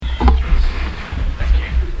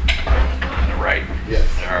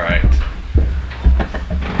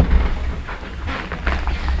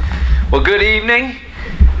Well, good evening.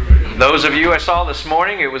 Those of you I saw this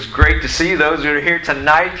morning, it was great to see. Those who are here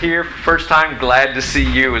tonight, here for the first time, glad to see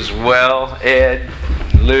you as well. Ed,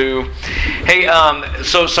 Lou. Hey,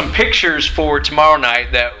 so some pictures for tomorrow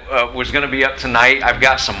night that was going to be up tonight. I've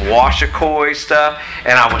got some Washakoy stuff,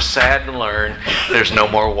 and I was sad to learn there's no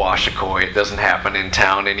more Washakoy. It doesn't happen in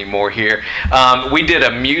town anymore here. We did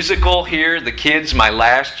a musical here, the kids, my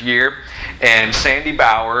last year. And Sandy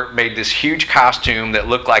Bauer made this huge costume that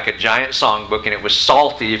looked like a giant songbook, and it was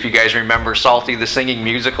Salty, if you guys remember Salty, the singing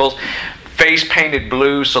musicals. Face painted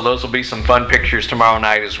blue, so those will be some fun pictures tomorrow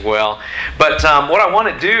night as well. But what I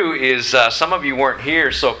want to do is, some of you weren't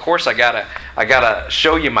here, so of course I gotta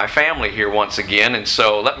show you my family here once again, and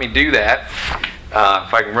so let me do that.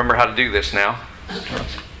 If I can remember how to do this now.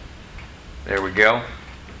 There we go.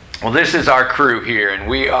 Well, this is our crew here, and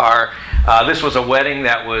we are. This was a wedding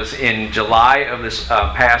that was in July of this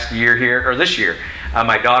past year here, or this year.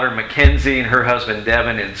 My daughter Mackenzie and her husband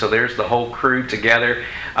Devin, and so there's the whole crew together.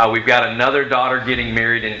 We've got another daughter getting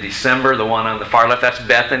married in December, the one on the far left. That's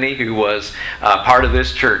Bethany, who was part of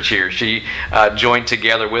this church here. She joined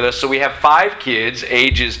together with us. So we have 5 kids,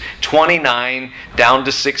 ages 29 down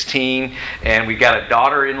to 16, and we got a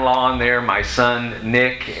daughter-in-law in there, my son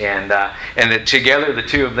Nick, and together the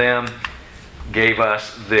two of them gave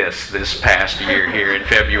us this past year here in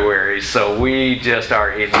February. So we just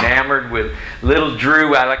are enamored with little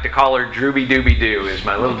Drew. I like to call her Drooby Dooby Doo, is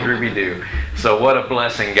my little Drooby Doo. So what a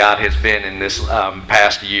blessing God has been in this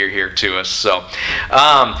past year here to us. So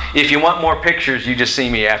if you want more pictures, you just see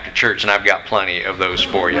me after church, and I've got plenty of those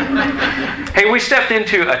for you. Hey, we stepped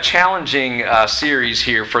into a challenging series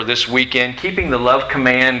here for this weekend. Keeping the Love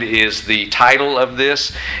Command is the title of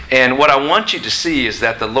this. And what I want you to see is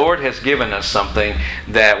that the Lord has given us something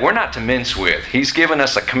that we're not to mince with. He's given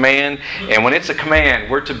us a command, and when it's a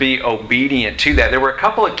command, we're to be obedient to that. There were a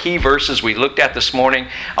couple of key verses we looked at this morning.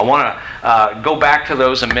 I want to go back to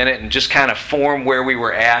those a minute and just kind of form where we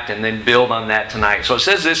were at and then build on that tonight. So it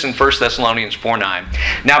says this in 1 Thessalonians 4:9.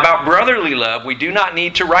 Now about brotherly love, we do not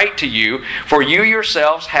need to write to you, for you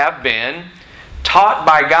yourselves have been taught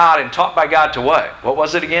by God, and taught by God to what? What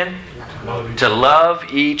was it again? To love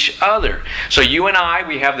each other. So you and I,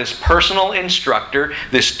 we have this personal instructor,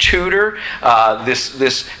 this tutor,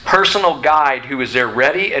 this personal guide who is there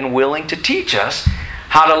ready and willing to teach us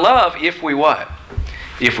how to love if we what?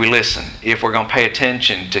 If we listen, if we're going to pay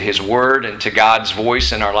attention to His Word and to God's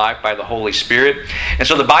voice in our life by the Holy Spirit. And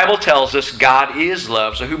so the Bible tells us God is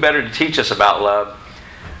love, so who better to teach us about love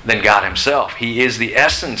than God Himself? He is the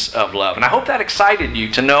essence of love. And I hope that excited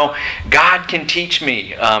you to know God can teach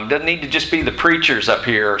me. Doesn't need to just be the preachers up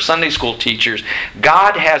here or Sunday school teachers.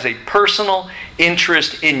 God has a personal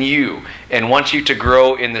interest in you and wants you to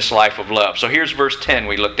grow in this life of love. So here's verse 10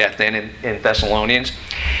 we looked at then in Thessalonians.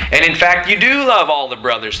 And in fact, you do love all the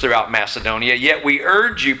brothers throughout Macedonia, yet we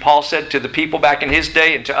urge you, Paul said to the people back in his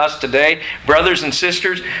day and to us today, brothers and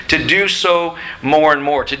sisters, to do so more and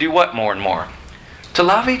more. To do what more and more? To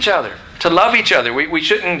love each other. To love each other. We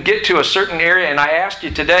shouldn't get to a certain area, and I asked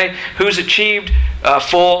you today, who's achieved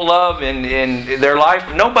full love in their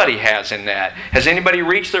life? Nobody has in that. Has anybody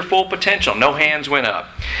reached their full potential? No hands went up.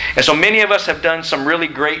 And so many of us have done some really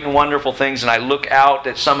great and wonderful things, and I look out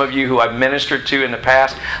at some of you who I've ministered to in the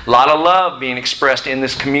past. A lot of love being expressed in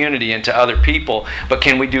this community and to other people, but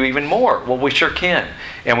can we do even more? Well, we sure can,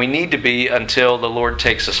 and we need to be until the Lord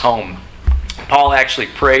takes us home. Paul actually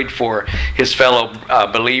prayed for his fellow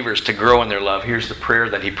believers to grow in their love. Here's the prayer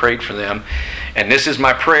that he prayed for them. And this is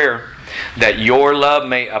my prayer, that your love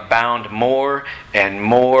may abound more and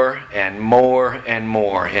more and more and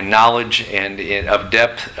more in knowledge and of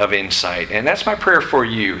depth of insight. And that's my prayer for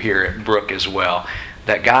you here at Brook as well,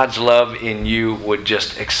 that God's love in you would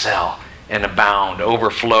just excel and abound,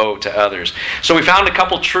 overflow to others. So we found a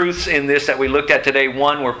couple truths in this that we looked at today.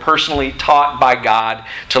 One, we're personally taught by God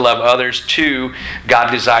to love others. 2, God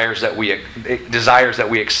desires that we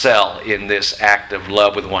excel in this act of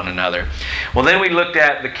love with one another. Well, then we looked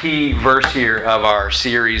at the key verse here of our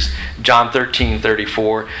series, John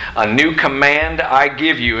 13:34. A new command I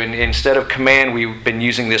give you. And instead of command, we've been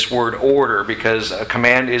using this word order, because a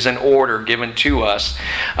command is an order given to us.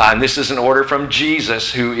 And this is an order from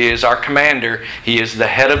Jesus, who is our commander. He is the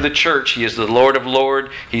head of the church. He is the Lord of Lords.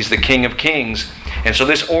 He's the King of Kings. And so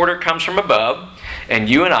this order comes from above, and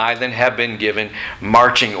you and I then have been given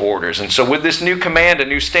marching orders. And so with this new command, a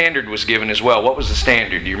new standard was given as well. What was the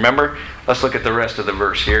standard? Do you remember? Let's look at the rest of the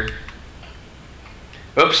verse here.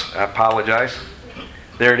 Oops, I apologize.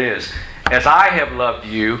 There it is. As I have loved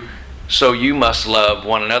you, so you must love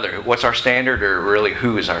one another. What's our standard, or really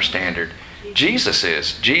who is our standard? Jesus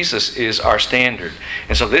is. Jesus is our standard.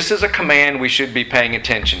 And so this is a command we should be paying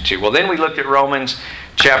attention to. Well, then we looked at Romans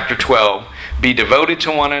chapter 12. Be devoted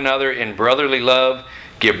to one another in brotherly love.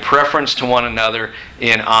 Give preference to one another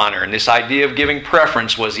in honor. And this idea of giving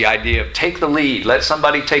preference was the idea of take the lead. Let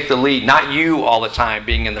somebody take the lead, not you all the time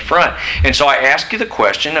being in the front. And so I ask you the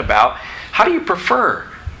question about how do you prefer?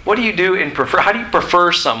 What do you do in prefer? How do you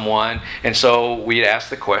prefer someone? And so we ask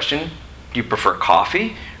the question, do you prefer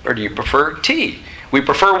coffee or do you prefer tea? We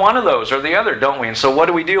prefer one of those or the other, don't we? And so what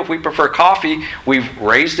do we do if we prefer coffee? We've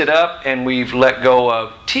raised it up and we've let go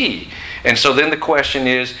of tea. And so then the question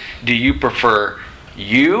is, do you prefer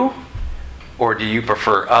you or do you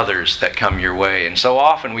prefer others that come your way? And so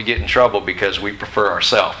often we get in trouble because we prefer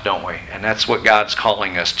ourselves, don't we? And that's what God's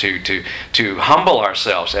calling us to humble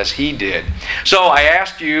ourselves as He did. So I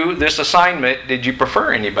asked you this assignment, did you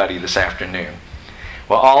prefer anybody this afternoon?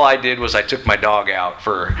 Well, all I did was I took my dog out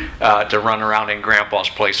to run around in Grandpa's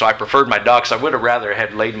place. So I preferred my dog because I would have rather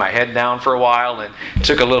had laid my head down for a while and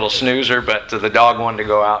took a little snoozer, but the dog wanted to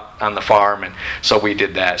go out on the farm, and so we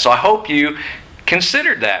did that. So I hope you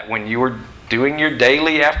considered that when you were doing your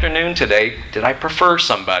daily afternoon today. Did I prefer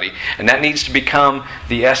somebody? And that needs to become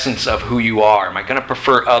the essence of who you are. Am I going to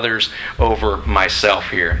prefer others over myself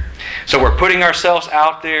here? So we're putting ourselves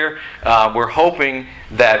out there. We're hoping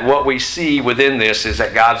that what we see within this is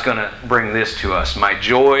that God's going to bring this to us. My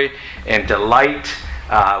joy and delight,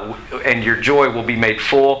 and your joy will be made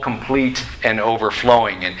full, complete, and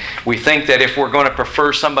overflowing. And we think that if we're going to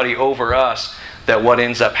prefer somebody over us, that what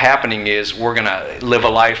ends up happening is we're going to live a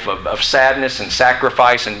life of sadness and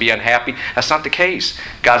sacrifice and be unhappy. That's not the case.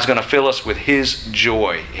 God's going to fill us with His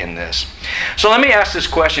joy in this. So let me ask this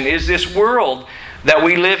question. Is this world that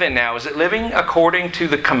we live in now, is it living according to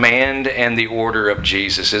the command and the order of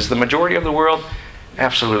Jesus? Is the majority of the world?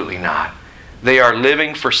 Absolutely not. They are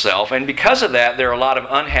living for self, and because of that, there are a lot of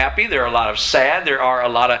unhappy, there are a lot of sad, there are a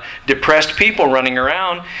lot of depressed people running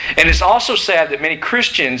around. And it's also sad that many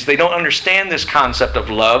Christians, they don't understand this concept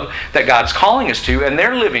of love that God's calling us to, and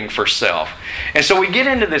they're living for self. And so we get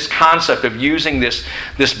into this concept of using this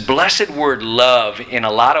blessed word love in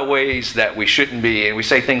a lot of ways that we shouldn't be. And we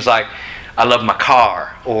say things like, I love my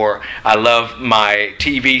car, or I love my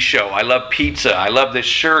TV show, I love pizza, I love this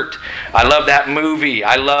shirt, I love that movie,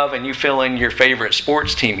 I love, and you fill in your favorite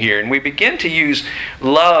sports team here. And we begin to use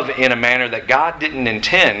love in a manner that God didn't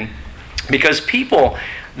intend, because people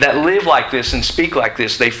that live like this and speak like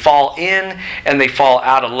this, they fall in and they fall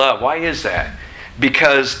out of love. Why is that?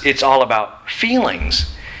 Because it's all about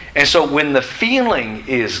feelings. And so when the feeling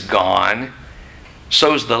is gone,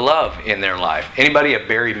 so's the love in their life. Anybody a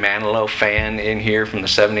Barry Manilow fan in here from the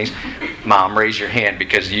 70s? Mom, raise your hand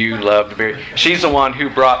because you loved Barry. She's the one who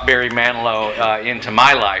brought Barry Manilow into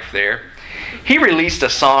my life there. He released a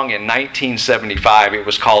song in 1975. It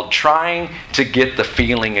was called Trying to Get the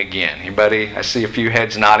Feeling Again. Anybody? I see a few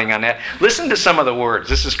heads nodding on that. Listen to some of the words.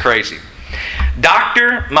 This is crazy.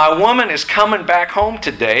 Doctor, my woman is coming back home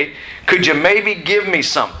today. Could you maybe give me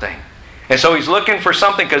something? And so he's looking for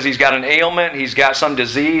something because he's got an ailment, he's got some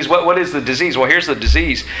disease. What is the disease? Well, here's the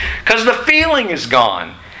disease. Because the feeling is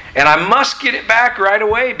gone. And I must get it back right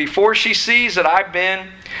away before she sees that I've been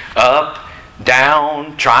up,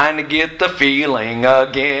 down, trying to get the feeling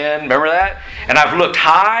again. Remember that? And I've looked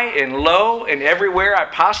high and low and everywhere I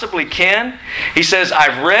possibly can. He says,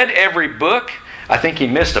 I've read every book. I think he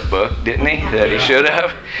missed a book, didn't he? That he should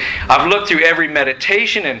have. I've looked through every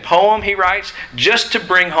meditation and poem, he writes, just to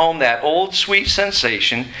bring home that old sweet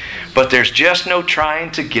sensation, but there's just no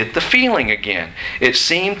trying to get the feeling again. It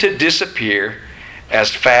seemed to disappear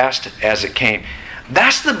as fast as it came.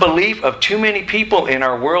 That's the belief of too many people in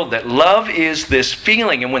our world, that love is this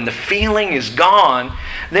feeling, and when the feeling is gone,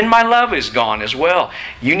 then my love is gone as well.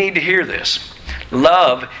 You need to hear this.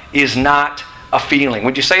 Love is not a feeling.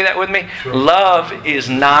 Would you say that with me? Sure. Love is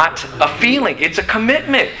not a feeling. It's a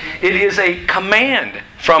commitment. It is a command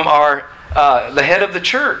from the head of the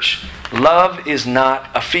church. Love is not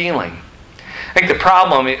a feeling. I think the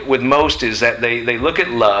problem with most is that they look at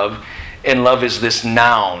love, and love is this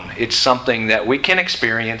noun. It's something that we can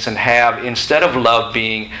experience and have instead of love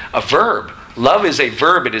being a verb. Love is a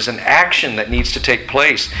verb. It is an action that needs to take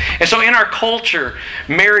place. And so in our culture,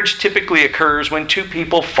 marriage typically occurs when two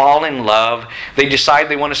people fall in love. They decide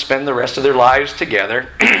they want to spend the rest of their lives together.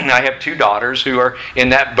 I have 2 daughters who are in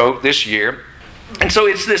that boat this year. And so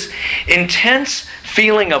it's this intense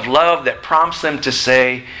feeling of love that prompts them to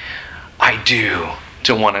say, I do,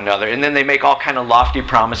 to one another. And then they make all kind of lofty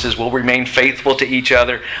promises. We'll remain faithful to each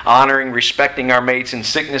other, honoring, respecting our mates in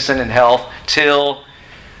sickness and in health, till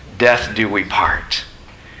death do we part.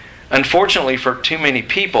 Unfortunately, for too many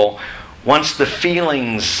people, Once the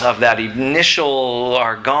feelings of that initial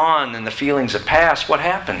are gone and the feelings have passed, what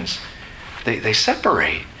happens? They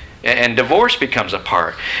separate. And divorce becomes a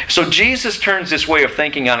part. So Jesus turns this way of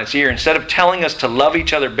thinking on its ear. Instead of telling us to love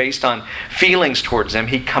each other based on feelings towards them,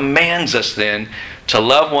 He commands us then to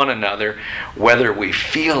love one another whether we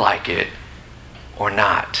feel like it or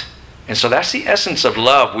not. And so that's the essence of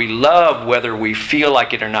love. We love whether we feel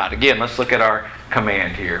like it or not. Again, let's look at our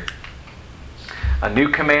command here. A new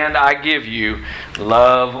command I give you,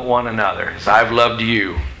 love one another. As I've loved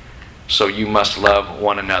you, so you must love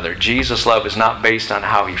one another. Jesus' love is not based on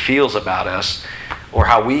how He feels about us or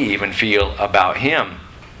how we even feel about Him.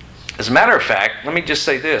 As a matter of fact, let me just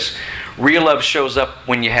say this. Real love shows up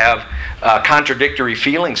when you have contradictory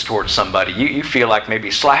feelings towards somebody. You feel like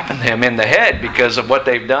maybe slapping them in the head because of what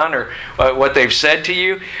they've done or what they've said to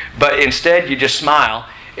you, but instead you just smile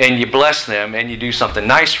and you bless them and you do something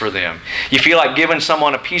nice for them. You feel like giving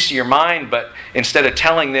someone a piece of your mind, but instead of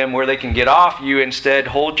telling them where they can get off, you instead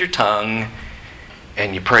hold your tongue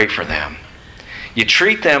and you pray for them. You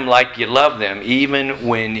treat them like you love them even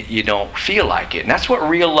when you don't feel like it. And that's what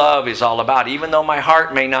real love is all about. Even though my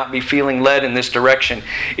heart may not be feeling led in this direction,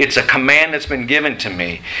 it's a command that's been given to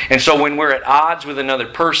me. And so when we're at odds with another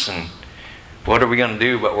person, what are we going to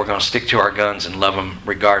do? But we're going to stick to our guns and love them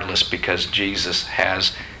regardless because Jesus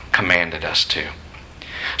has commanded us to.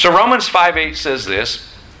 So Romans 5:8 says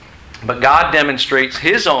this, but God demonstrates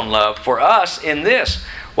His own love for us in this,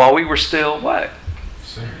 while we were still what?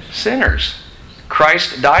 Sinners.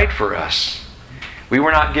 Christ died for us. We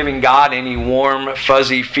were not giving God any warm,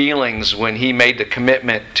 fuzzy feelings when He made the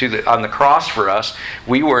commitment on the cross for us.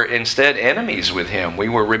 We were instead enemies with Him. We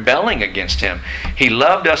were rebelling against Him. He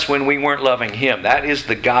loved us when we weren't loving Him. That is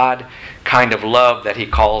the God kind of love that He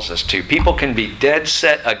calls us to. People can be dead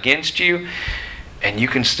set against you, and you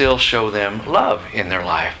can still show them love in their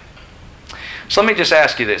life. So let me just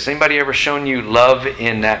ask you this. Anybody ever shown you love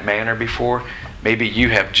in that manner before? Maybe you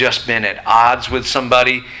have just been at odds with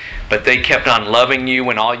somebody, but they kept on loving you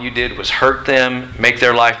when all you did was hurt them, make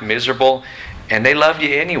their life miserable, and they loved you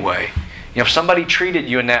anyway. You know, if somebody treated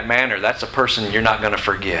you in that manner, that's a person you're not going to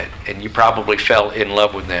forget, and you probably fell in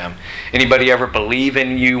love with them. Anybody ever believe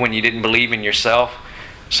in you when you didn't believe in yourself?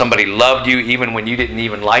 Somebody loved you even when you didn't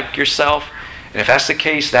even like yourself? And if that's the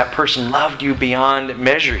case, that person loved you beyond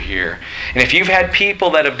measure here. And if you've had people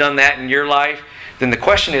that have done that in your life, then the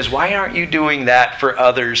question is, why aren't you doing that for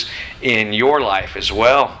others in your life as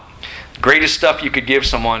well? The greatest stuff you could give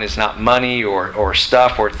someone is not money or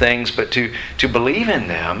stuff or things, but to believe in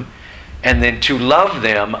them and then to love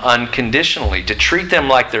them unconditionally, to treat them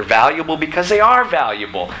like they're valuable because they are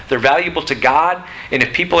valuable. They're valuable to God, and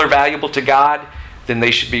if people are valuable to God, then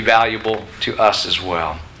they should be valuable to us as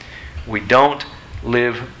well. We don't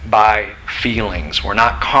live by feelings. We're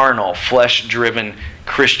not carnal, flesh-driven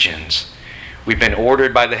Christians. We've been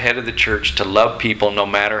ordered by the head of the church to love people no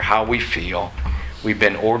matter how we feel. We've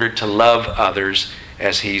been ordered to love others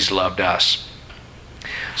as He's loved us.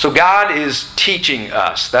 So God is teaching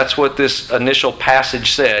us. That's what this initial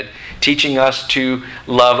passage said, teaching us to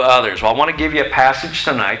love others. Well, I want to give you a passage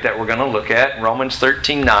tonight that we're going to look at, Romans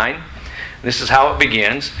 13:9. This is how it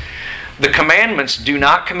begins. The commandments: do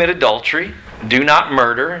not commit adultery, do not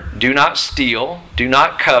murder, do not steal, do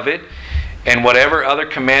not covet, and whatever other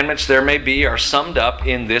commandments there may be are summed up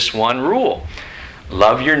in this one rule.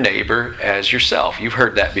 Love your neighbor as yourself. You've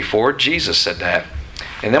heard that before. Jesus said that.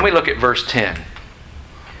 And then we look at verse 10.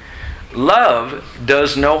 Love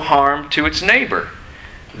does no harm to its neighbor.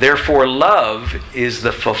 Therefore, love is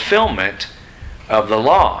the fulfillment of the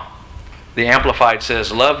law. The Amplified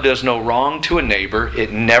says, love does no wrong to a neighbor.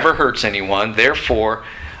 It never hurts anyone. Therefore,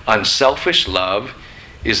 unselfish love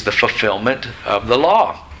is the fulfillment of the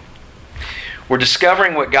law. We're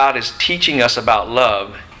discovering what God is teaching us about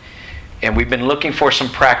love, and we've been looking for some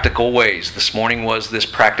practical ways. This morning was this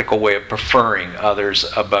practical way of preferring others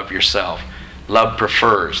above yourself. Love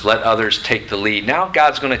prefers. Let others take the lead. Now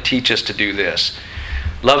God's going to teach us to do this.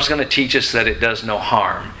 Love's going to teach us that it does no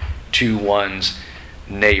harm to one's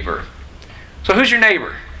neighbor. So who's your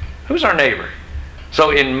neighbor? Who's our neighbor?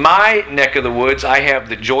 So in my neck of the woods, I have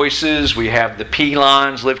the Joyces, we have the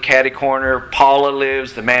Pelons, live catty corner, Paula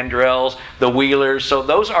lives, the Mandrells, the Wheelers. So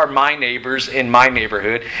those are my neighbors in my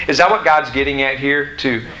neighborhood. Is that what God's getting at here,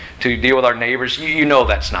 to deal with our neighbors? You know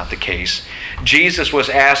that's not the case. Jesus was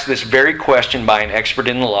asked this very question by an expert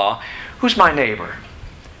in the law: who's my neighbor?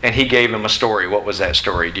 And He gave him a story. What was that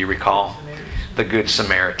story? Do you recall? The Good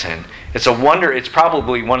Samaritan. It's a wonder. It's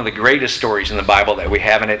probably one of the greatest stories in the Bible that we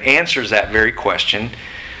have, and it answers that very question.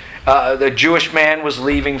 The Jewish man was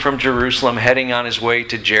leaving from Jerusalem, heading on his way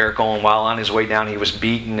to Jericho, and while on his way down, he was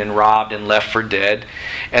beaten and robbed and left for dead.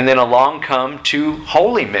 And then along come two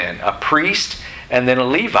holy men, a priest and then a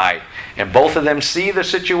Levite. And both of them see the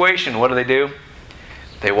situation. What do?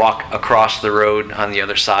 They walk across the road on the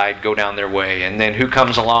other side, go down their way. And then who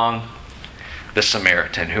comes along? The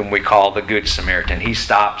Samaritan, whom we call the Good Samaritan. He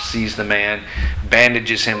stops, sees the man,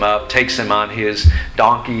 bandages him up, takes him on his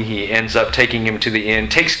donkey. He ends up taking him to the inn,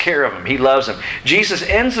 takes care of him. He loves him. Jesus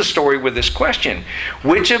ends the story with this question: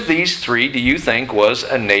 which of these three do you think was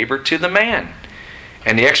a neighbor to the man?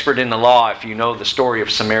 And the expert in the law, if you know the story of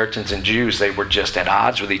Samaritans and Jews, they were just at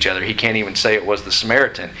odds with each other. He can't even say it was the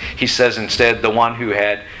Samaritan. He says instead, the one who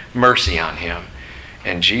had mercy on him.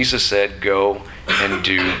 And Jesus said, go and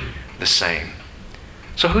do the same.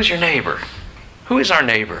 So who's your neighbor? Who is our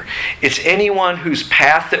neighbor? It's anyone whose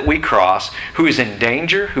path that we cross, who is in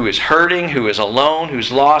danger, who is hurting, who is alone,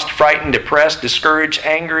 who's lost, frightened, depressed, discouraged,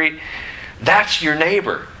 angry. That's your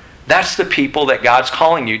neighbor. That's the people that God's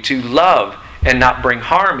calling you to love and not bring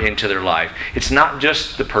harm into their life. It's not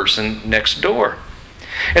just the person next door.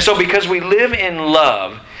 And so because we live in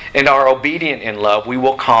love and are obedient in love, we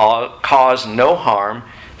will cause no harm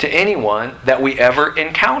to anyone that we ever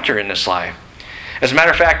encounter in this life. As a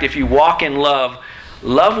matter of fact, if you walk in love,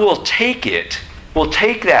 love will take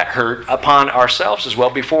that hurt upon ourselves as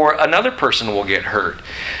well before another person will get hurt.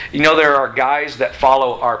 You know, there are guys that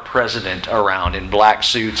follow our president around in black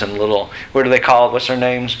suits and little, what do they call it? What's their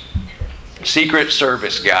names? Secret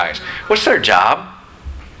Service guys. What's their job?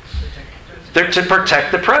 They're to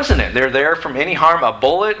protect the president. They're there from any harm, a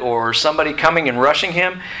bullet or somebody coming and rushing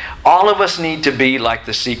him. All of us need to be like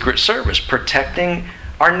the Secret Service, protecting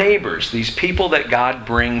our neighbors, these people that God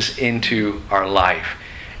brings into our life.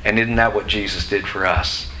 And isn't that what Jesus did for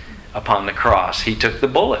us upon the cross? He took the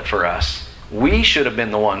bullet for us. We should have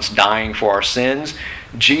been the ones dying for our sins.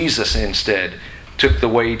 Jesus instead took the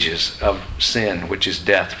wages of sin, which is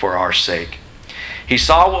death, for our sake. He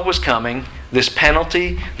saw what was coming, this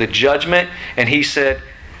penalty, the judgment, and he said,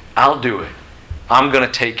 I'll do it. I'm going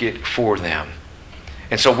to take it for them.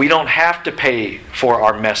 And so we don't have to pay for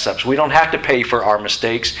our mess-ups. We don't have to pay for our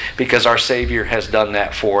mistakes because our Savior has done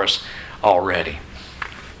that for us already.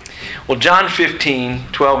 Well, John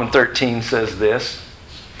 15:12 and 13 says this: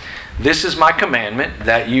 This is my commandment,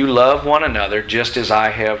 that you love one another just as I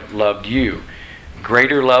have loved you.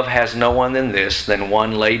 Greater love has no one than this, than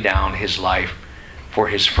one lay down his life for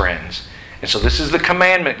his friends. And so this is the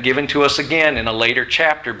commandment given to us again in a later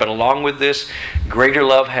chapter. But along with this, greater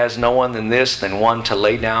love has no one than this, than one to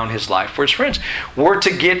lay down his life for his friends. We're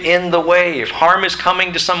to get in the way. If harm is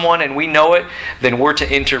coming to someone and we know it, then we're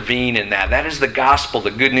to intervene in that. That is the gospel, the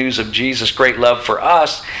good news of Jesus' great love for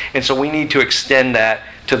us. And so we need to extend that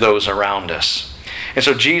to those around us. And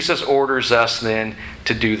so Jesus orders us then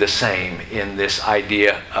to do the same in this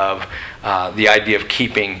idea of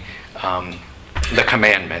keeping the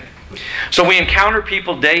commandment. So we encounter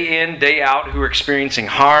people day in, day out who are experiencing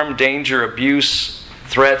harm, danger, abuse,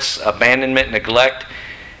 threats, abandonment, neglect.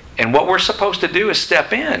 And what we're supposed to do is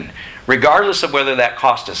step in, regardless of whether that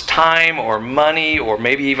cost us time or money or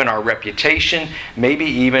maybe even our reputation, maybe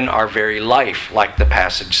even our very life, like the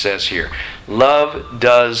passage says here. Love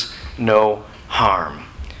does no harm.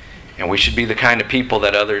 And we should be the kind of people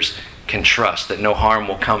that others can trust, that no harm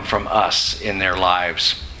will come from us in their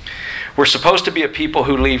lives. We're supposed to be a people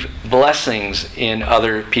who leave blessings in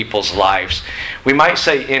other people's lives. We might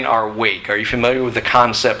say in our wake. Are you familiar with the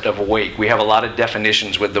concept of wake? We have a lot of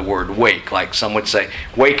definitions with the word wake. Like some would say,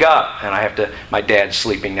 wake up. And my dad's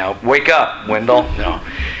sleeping now. Wake up, Wendell. No.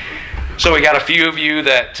 So we got a few of you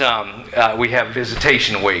that we have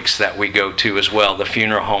visitation wakes that we go to as well, the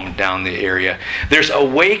funeral home down the area. There's a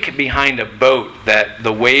wake behind a boat, that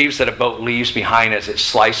the waves that a boat leaves behind as it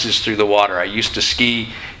slices through the water. I used to ski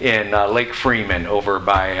in Lake Freeman over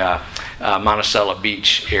by Monticello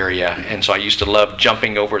Beach area, and so I used to love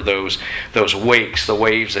jumping over those wakes, the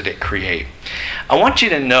waves that it create. I want you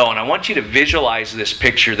to know, and I want you to visualize this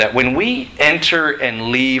picture, that when we enter and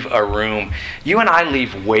leave a room, you and I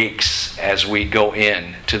leave wakes as we go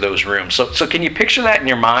in to those rooms. So can you picture that in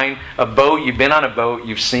your mind? A boat, you've been on a boat,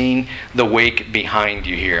 you've seen the wake behind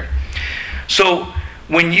you here. So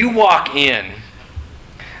when you walk in,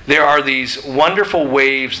 there are these wonderful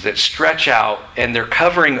waves that stretch out, and they're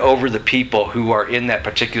covering over the people who are in that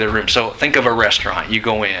particular room. So think of a restaurant. You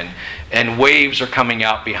go in, and waves are coming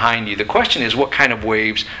out behind you. The question is, what kind of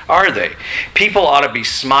waves are they? People ought to be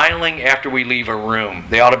smiling after we leave a room.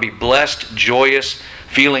 They ought to be blessed, joyous,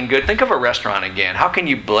 feeling good. Think of a restaurant again. How can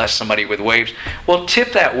you bless somebody with waves? Well,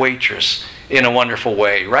 tip that waitress in a wonderful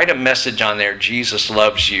way. Write a message on there, Jesus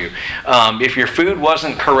loves you. If your food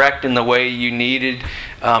wasn't correct in the way you needed,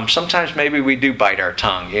 sometimes maybe we do bite our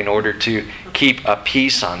tongue in order to keep a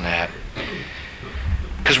peace on that.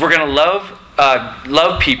 Because we're going to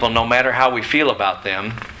love people no matter how we feel about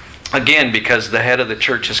them. Again, because the head of the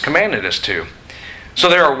church has commanded us to. So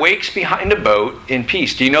there are wakes behind a boat in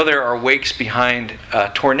peace. Do you know there are wakes behind a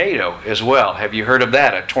tornado as well? Have you heard of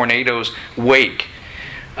that? A tornado's wake.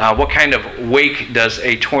 What kind of wake does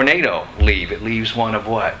a tornado leave? It leaves one of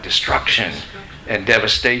what? Destruction and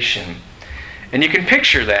devastation. And you can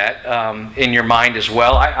picture that in your mind as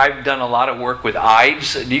well. I've done a lot of work with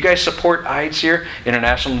IDES. Do you guys support IDES here?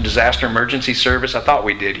 International Disaster Emergency Service. I thought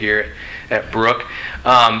we did here at Brook.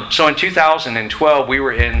 So in 2012, we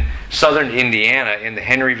were in southern Indiana in the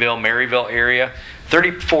Henryville, Maryville area.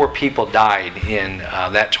 34 people died in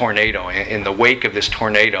that tornado, in the wake of this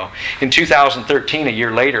tornado. In 2013, a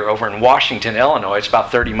year later, over in Washington, Illinois, it's about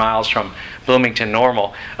 30 miles from Bloomington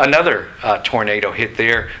Normal, another tornado hit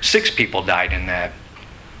there. 6 people died in that.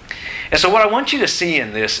 And so what I want you to see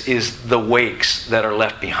in this is the wakes that are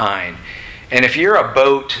left behind. And if you're a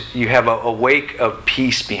boat, you have a wake of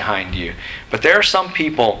peace behind you. But there are some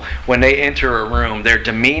people, when they enter a room, their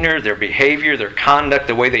demeanor, their behavior, their conduct,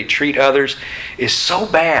 the way they treat others is so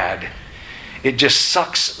bad, it just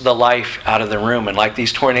sucks the life out of the room. And like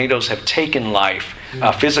these tornadoes have taken life,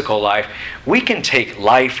 physical life, we can take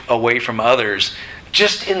life away from others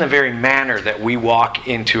just in the very manner that we walk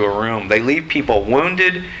into a room. They leave people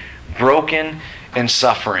wounded, broken, and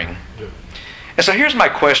suffering. And so here's my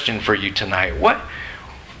question for you tonight.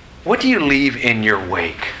 What do you leave in your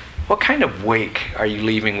wake? What kind of wake are you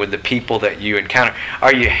leaving with the people that you encounter?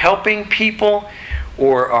 Are you helping people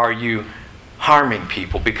or are you harming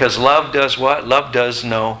people? Because love does what? Love does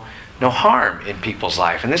no harm in people's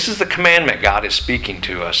life. And this is the commandment God is speaking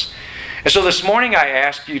to us. And so this morning I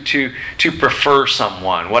asked you to prefer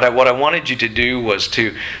someone. What I wanted you to do was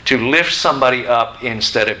to lift somebody up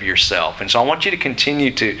instead of yourself. And so I want you to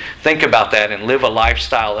continue to think about that and live a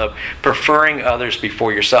lifestyle of preferring others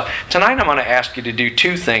before yourself. Tonight I'm going to ask you to do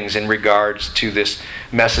 2 things in regards to this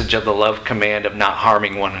message of the love command of not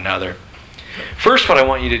harming one another. First, what I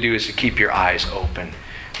want you to do is to keep your eyes open.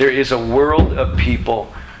 There is a world of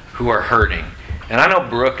people who are hurting. And I know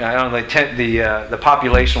Brook, I know the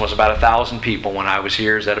population was about 1,000 people when I was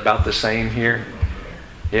here. Is that about the same here?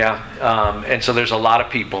 Yeah. And so there's a lot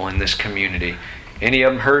of people in this community. Any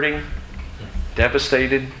of them hurting?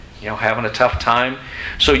 Devastated? Having a tough time?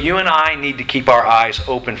 So you and I need to keep our eyes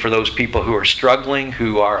open for those people who are struggling,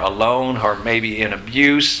 who are alone, or maybe in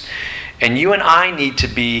abuse. And you and I need to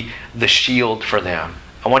be the shield for them.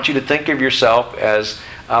 I want you to think of yourself as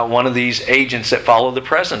one of these agents that follow the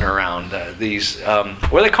president around. What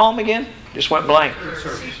do they call them again? Just went blank.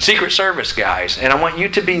 Secret Service guys. And I want you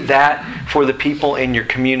to be that for the people in your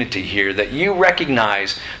community here, that you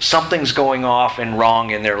recognize something's going off and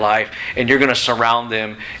wrong in their life, and you're going to surround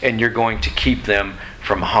them and you're going to keep them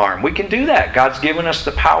from harm. We can do that. God's given us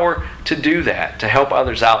the power to do that, to help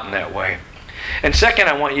others out in that way. And second,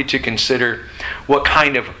 I want you to consider what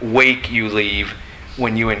kind of wake you leave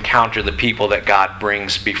when you encounter the people that God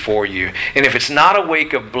brings before you. And if it's not a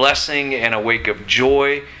wake of blessing and a wake of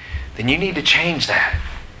joy, then you need to change that.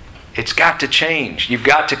 It's got to change. You've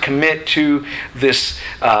got to commit to this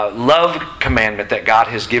love commandment that God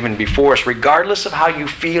has given before us, regardless of how you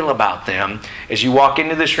feel about them. As you walk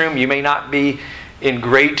into this room, you may not be in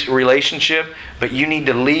great relationship, but you need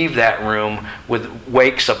to leave that room with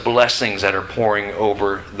wakes of blessings that are pouring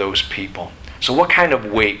over those people. So what kind of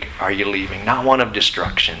wake are you leaving? Not one of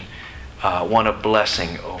destruction, one of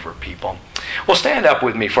blessing over people. Well, stand up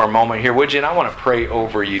with me for a moment here, would you? And I want to pray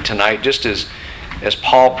over you tonight, just as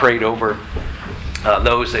Paul prayed over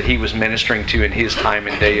those that he was ministering to in his time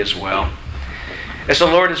and day as well. And so,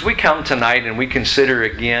 Lord, as we come tonight and we consider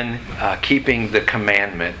again keeping the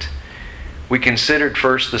commandment, we considered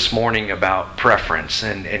first this morning about preference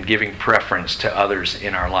and giving preference to others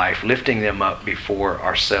in our life, lifting them up before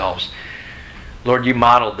ourselves. Lord, you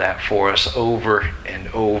modeled that for us over and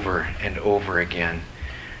over and over again.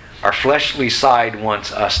 Our fleshly side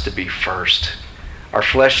wants us to be first. Our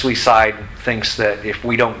fleshly side thinks that if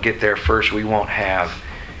we don't get there first, we won't have.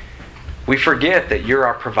 We forget that you're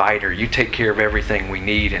our provider. You take care of everything we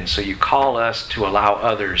need, and so you call us to allow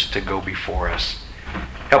others to go before us.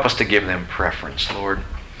 Help us to give them preference, Lord.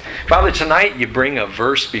 Father, tonight you bring a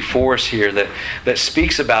verse before us here that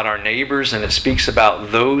speaks about our neighbors, and it speaks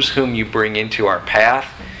about those whom you bring into our path,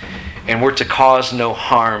 and we're to cause no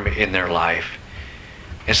harm in their life.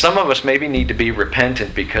 And some of us maybe need to be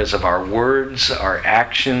repentant because of our words, our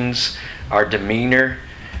actions, our demeanor.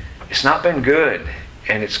 It's not been good,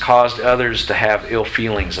 and it's caused others to have ill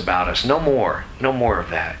feelings about us. No more of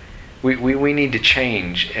that. We need to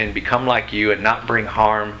change and become like you and not bring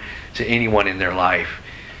harm to anyone in their life.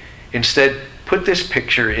 Instead, put this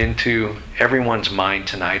picture into everyone's mind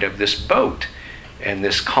tonight of this boat and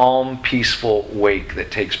this calm, peaceful wake that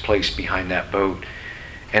takes place behind that boat.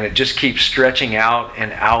 And it just keeps stretching out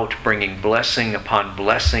and out, bringing blessing upon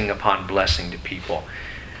blessing upon blessing to people.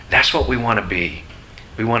 That's what we want to be.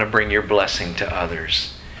 We want to bring your blessing to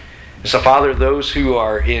others. So, Father, those who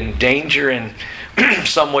are in danger in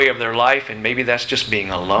some way of their life, and maybe that's just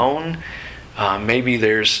being alone, maybe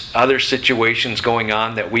there's other situations going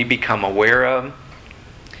on that we become aware of,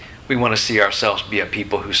 we want to see ourselves be a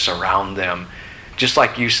people who surround them. Just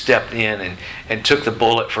like you stepped in and took the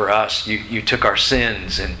bullet for us, you took our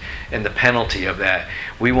sins and the penalty of that.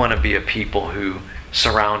 We want to be a people who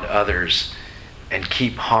surround others and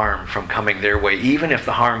keep harm from coming their way, even if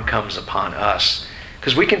the harm comes upon us.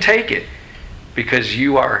 Because we can take it, because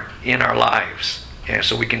you are in our lives. And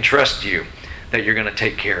so we can trust you that you're going to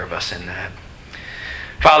take care of us in that.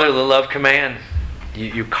 Father, the love command,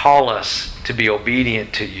 you call us to be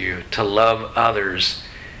obedient to you, to love others.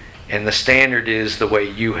 And the standard is the way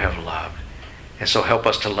you have loved. And so help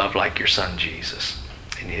us to love like your Son, Jesus.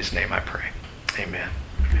 In his name I pray. Amen.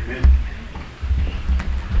 Amen.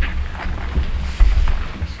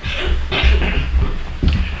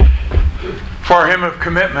 For our hymn of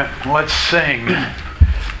commitment, let's sing,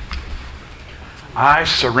 I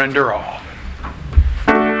Surrender All.